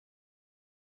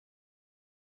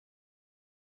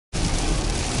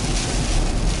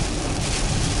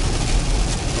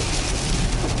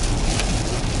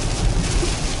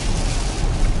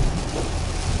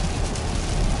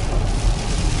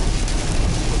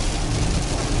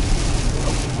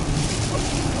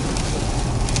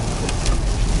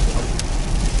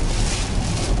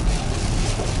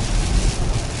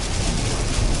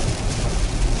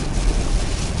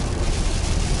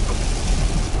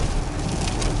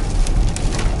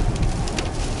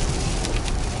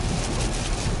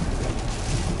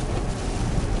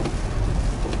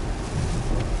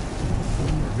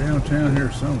downtown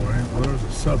here somewhere. Well, there's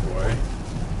a Subway.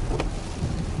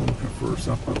 I'm looking for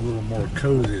something a little more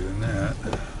cozy than that.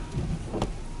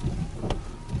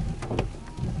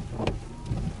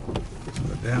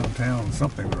 So downtown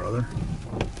something or other.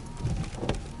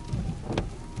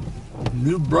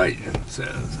 New Brighton, it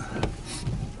says.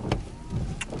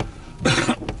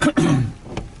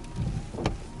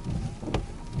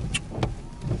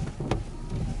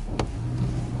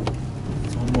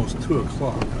 It's almost 2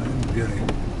 o'clock. I'm getting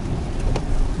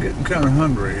kind of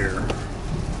hungry here.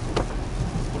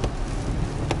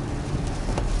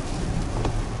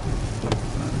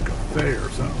 Find a cafe or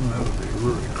something, that would be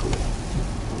really cool.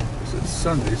 It's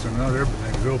Sunday, so not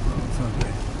everything's open on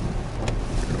Sunday.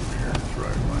 Get over here, it's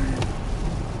right lane.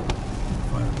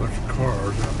 Find a bunch of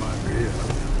cars, that might be it.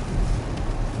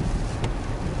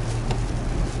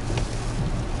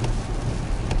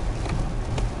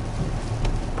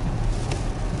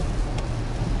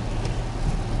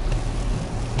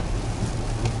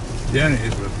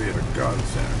 Denny's would be a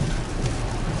godsend.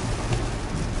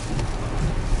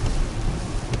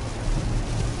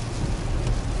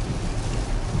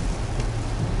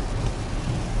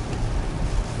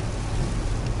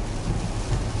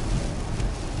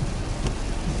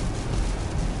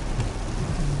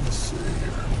 Let's see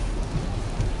here.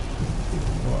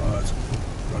 Well, that's a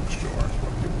drugstore. That's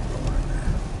what people go in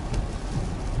there.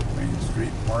 Main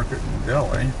Street Market in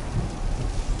Delhi.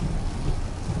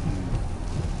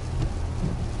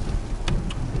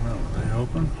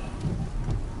 Open.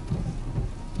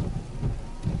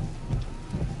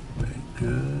 Baked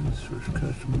goods, fresh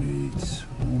cut meats,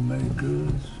 homemade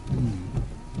goods.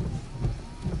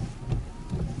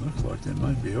 Looks like they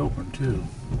might be open too.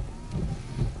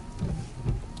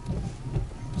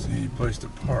 Don't see any place to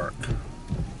park.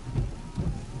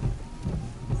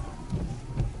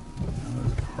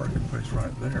 There's a parking place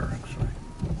right there, actually,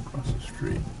 across the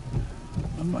street.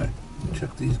 I might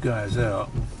check these guys out.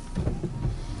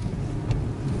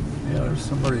 Yeah, there's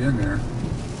somebody in there.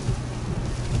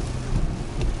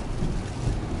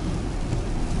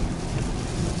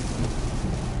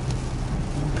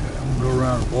 Okay, I'm gonna go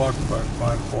around block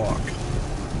by block. Is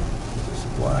this a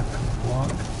black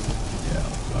block? Yeah,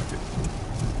 looks like it.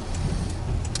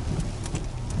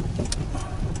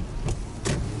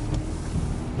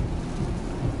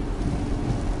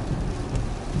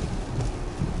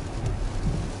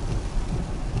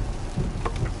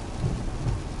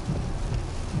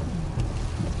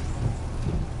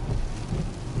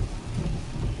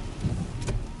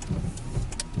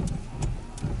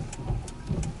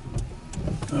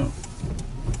 Oh,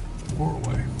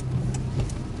 4-way.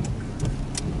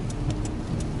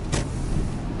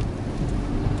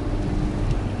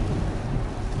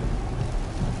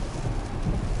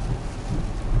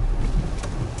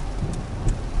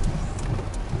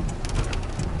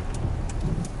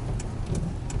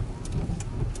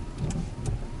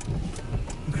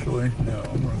 Actually, no,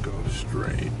 I'm going to go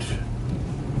straight.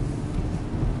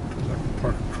 Because I can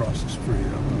park across the street.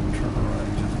 I'm going to turn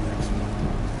right to the next one.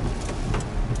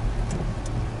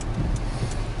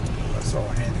 I saw a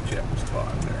handicap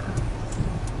spot there.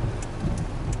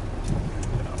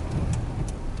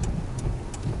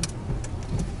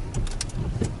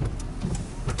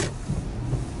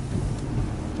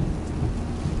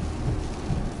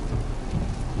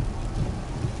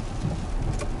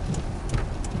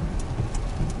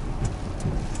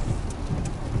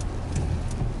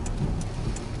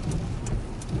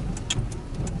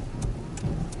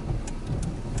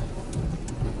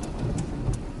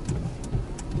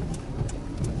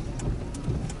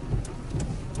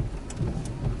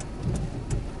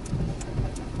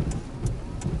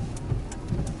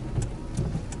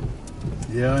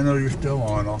 Yeah, I know you're still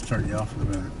on. I'll turn you off in a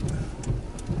minute. As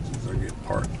soon as I get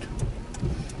parked.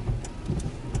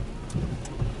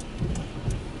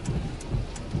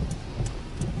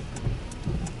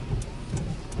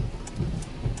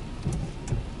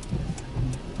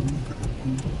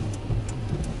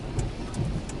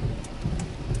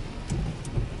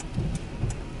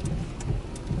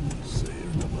 Let's see,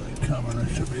 there's nobody coming. I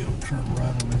should be able to turn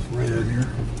right on this red here.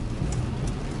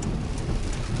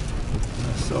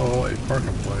 So a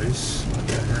parking place like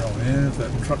that here on in if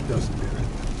that truck doesn't get it.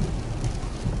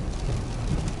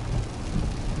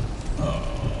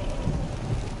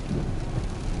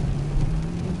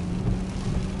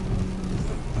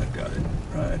 I got it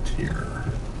right here.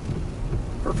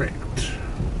 Perfect.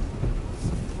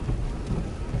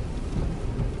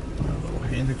 My little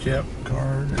handicap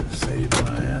card saved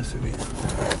my ass again.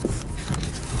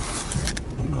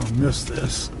 I'm gonna miss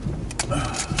this.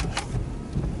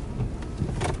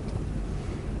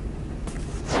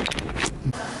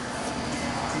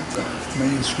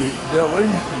 Main Street Deli. We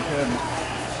had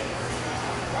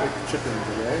baked chicken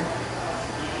today.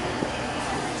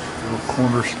 Little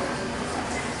corner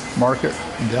market,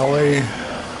 deli.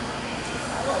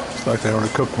 Looks like they only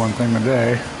cook one thing a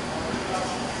day.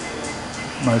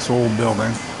 Nice old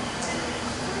building.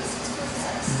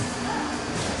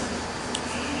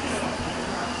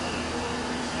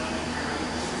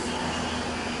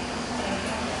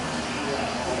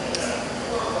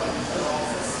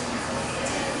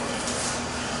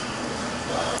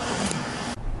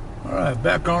 Alright,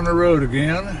 back on the road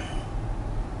again.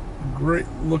 Great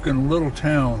looking little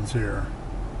towns here.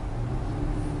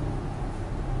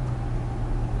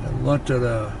 Had lunch at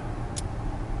a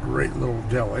great little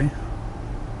deli.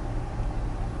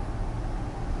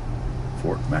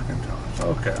 Fort McIntosh.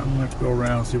 Okay, I'm going to go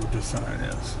around and see what this sign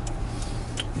is.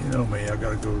 You know me, I got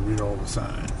to go read all the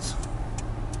signs.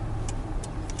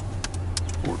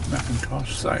 Fort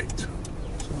McIntosh site. So,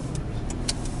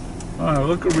 alright,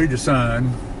 let's go read the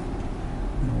sign.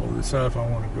 And we'll decide if I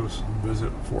want to go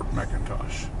visit Fort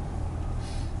McIntosh.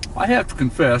 I have to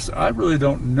confess, I really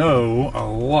don't know a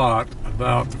lot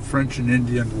about the French and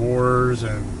Indian Wars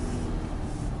and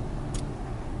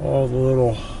all the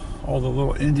little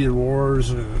Indian wars,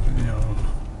 you know,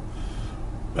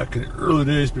 back in the early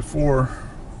days before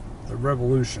the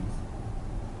Revolution.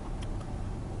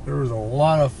 There was a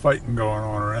lot of fighting going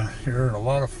on around here and a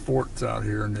lot of forts out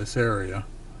here in this area.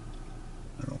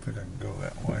 I don't think I can go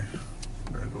that way.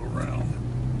 Better go around.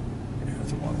 Yeah,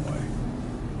 it's a one way.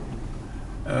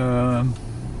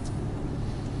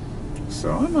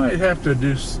 So I might have to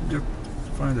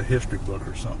find a history book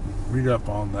or something, read up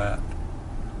on that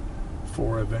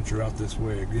before I venture out this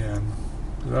way again.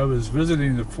 Because I was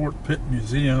visiting the Fort Pitt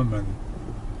Museum and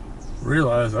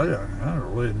realized I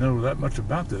don't really know that much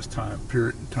about this time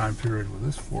period when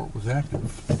this fort was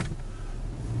active.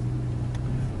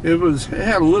 It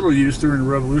had a little use during the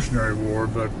Revolutionary War,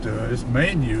 but its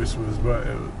main use was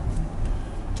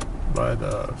by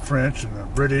the French and the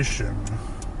British, and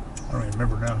I don't even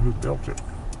remember now who built it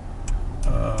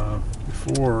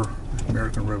before the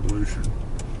American Revolution.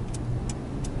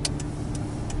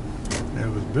 It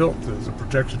was built as a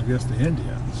protection against the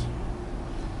Indians.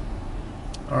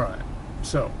 Alright,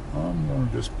 so I'm going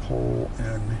to just pull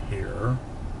in here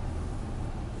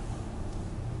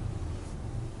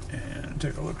and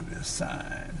take a look at this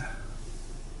sign.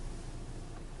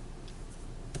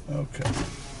 Okay.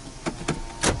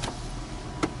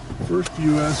 First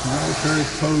U.S. military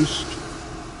post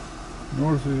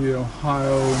north of the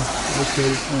Ohio,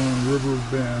 located on River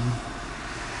Bend,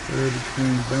 there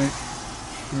between Bank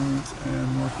Insurance and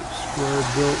Market Square,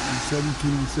 built in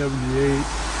 1778.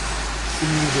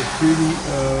 Seen the Treaty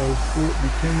of Fort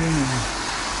McKinnon, and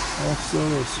also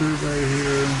a survey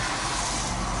here.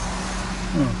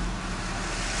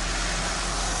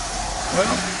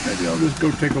 Well, maybe I'll just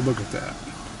go take a look at that.